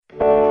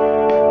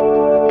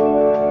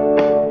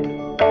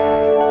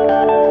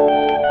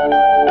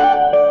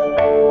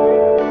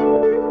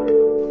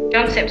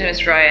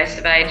Septimus Roe, as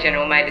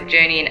Surveyor-General, made a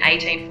journey in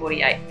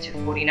 1848 to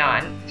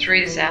 49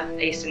 through the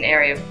southeastern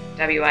area of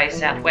WA's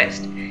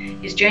southwest.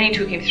 His journey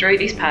took him through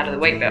this part of the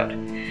wheatbelt.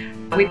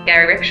 With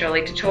Gary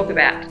Repsholly to talk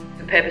about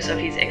the purpose of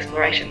his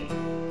exploration.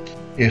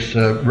 Yes,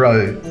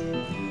 Roe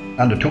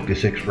undertook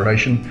this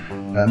exploration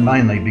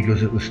mainly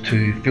because it was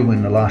to fill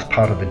in the last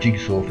part of the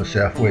jigsaw for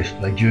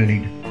Southwest. They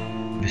journeyed,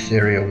 this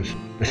area was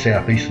the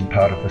southeastern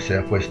part of the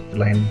Southwest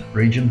land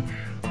region,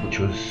 which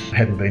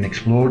hadn't been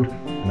explored,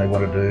 and they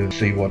wanted to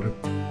see what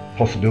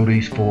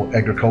possibilities for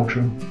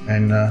agriculture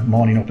and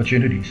mining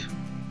opportunities.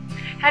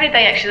 How did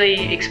they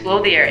actually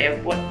explore the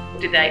area? What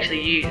did they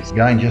actually use?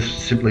 Again,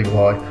 just simply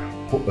by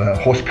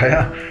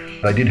horsepower.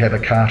 They did have a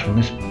cart on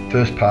this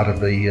first part of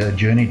the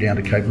journey down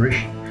to Cape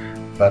Riche,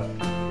 but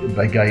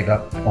they gave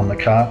up on the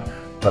cart.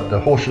 But the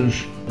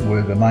horses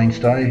were the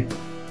mainstay,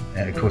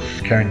 and of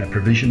course carrying the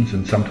provisions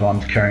and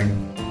sometimes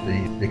carrying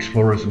the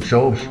explorers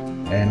themselves.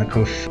 And of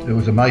course it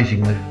was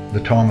amazing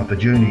the time of the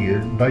journey.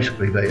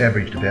 Basically they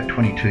averaged about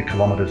 22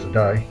 kilometres a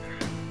day,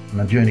 and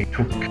the journey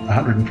took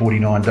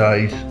 149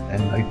 days,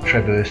 and they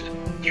traversed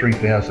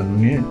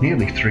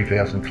nearly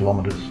 3,000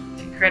 kilometres.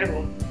 It's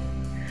incredible.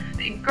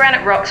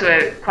 Granite rocks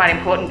were quite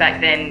important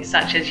back then,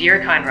 such as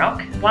Urukine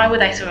rock. Why were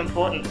they so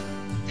important?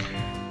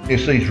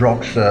 Yes, these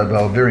rocks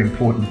were very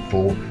important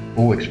for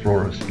all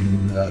explorers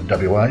in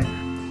WA,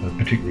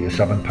 particularly the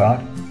southern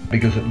part,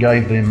 because it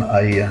gave them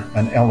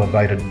an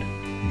elevated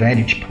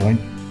vantage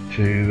point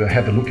to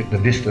have a look at the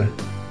vista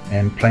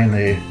and plan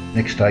their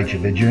next stage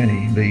of their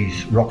journey.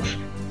 These rocks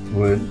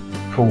were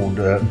called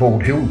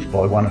Bald Hills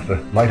by one of the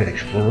later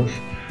explorers,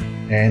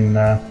 and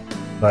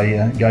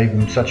they gave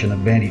them such an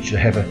advantage to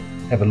have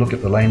a look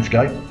at the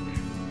landscape.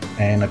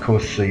 And of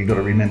course you've got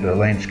to remember the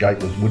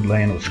landscape was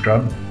woodland or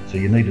scrub, so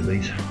you needed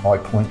these high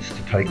points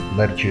to take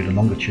latitude and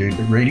longitude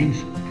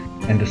readings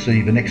and to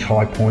see the next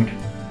high point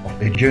of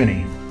their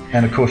journey.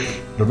 And of course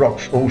the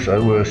rocks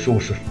also were a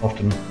source of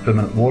often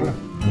permanent water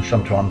and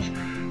sometimes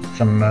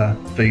some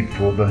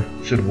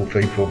suitable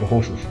feed for the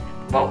horses.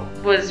 What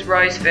was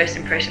Roe's first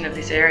impression of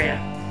this area?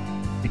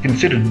 He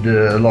considered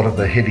a lot of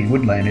the heavy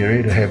woodland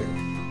area to have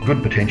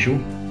good potential,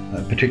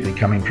 particularly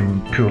coming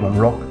from Coolan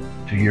Rock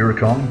to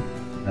Urukine,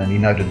 and he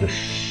noted the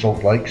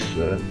salt lakes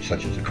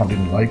such as the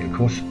Continental Lake of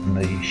course and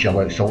the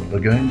shallow salt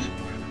lagoons.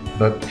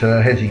 But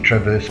as he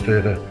traversed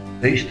further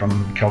east from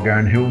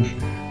Kilgarran Hills,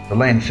 the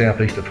land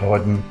southeast of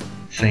Hyden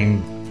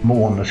seemed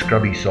more on the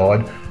scrubby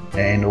side,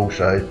 and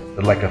also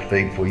the lack of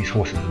feed for his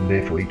horses, and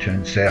therefore he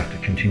turned south to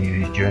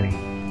continue his journey.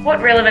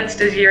 What relevance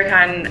does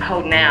Urukine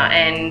hold now,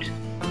 and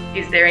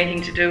is there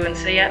anything to do and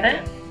see out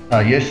there?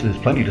 Yes, there's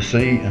plenty to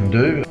see and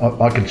do.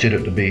 I consider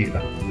it to be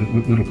a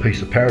little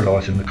piece of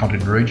paradise in the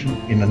Continental region.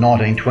 In the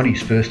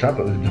 1920s, first up,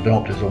 it was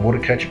developed as a water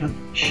catchment.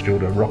 She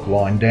built a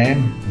rock-lined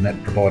dam, and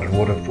that provided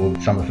water for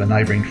some of the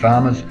neighbouring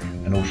farmers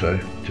and also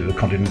to the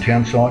Continental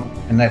town site,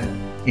 and that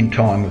in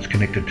time was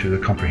connected to the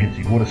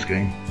comprehensive water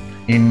scheme.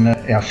 In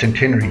our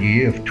centenary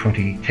year of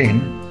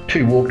 2010,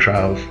 2 walk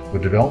trails were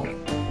developed,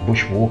 a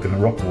bush walk and a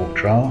rock walk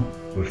trail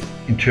with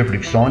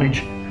interpretive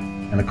signage.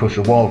 And of course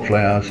the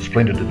wildflowers are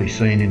splendid to be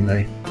seen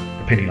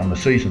depending on the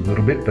season a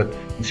little bit, but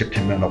in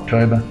September and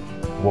October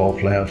the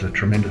wildflowers are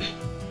tremendous.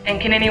 And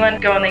can anyone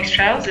go on these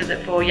trails? Is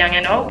it for young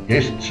and old?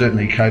 Yes, it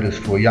certainly caters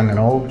for young and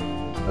old.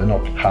 They're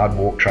not hard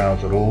walk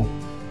trails at all,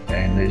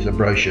 and there's a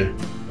brochure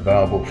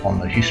available on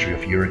the history of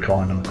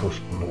Urukine and of course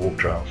on the walk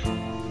trails.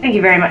 Thank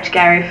you very much,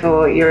 Gary,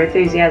 for your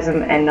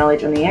enthusiasm and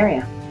knowledge on the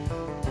area.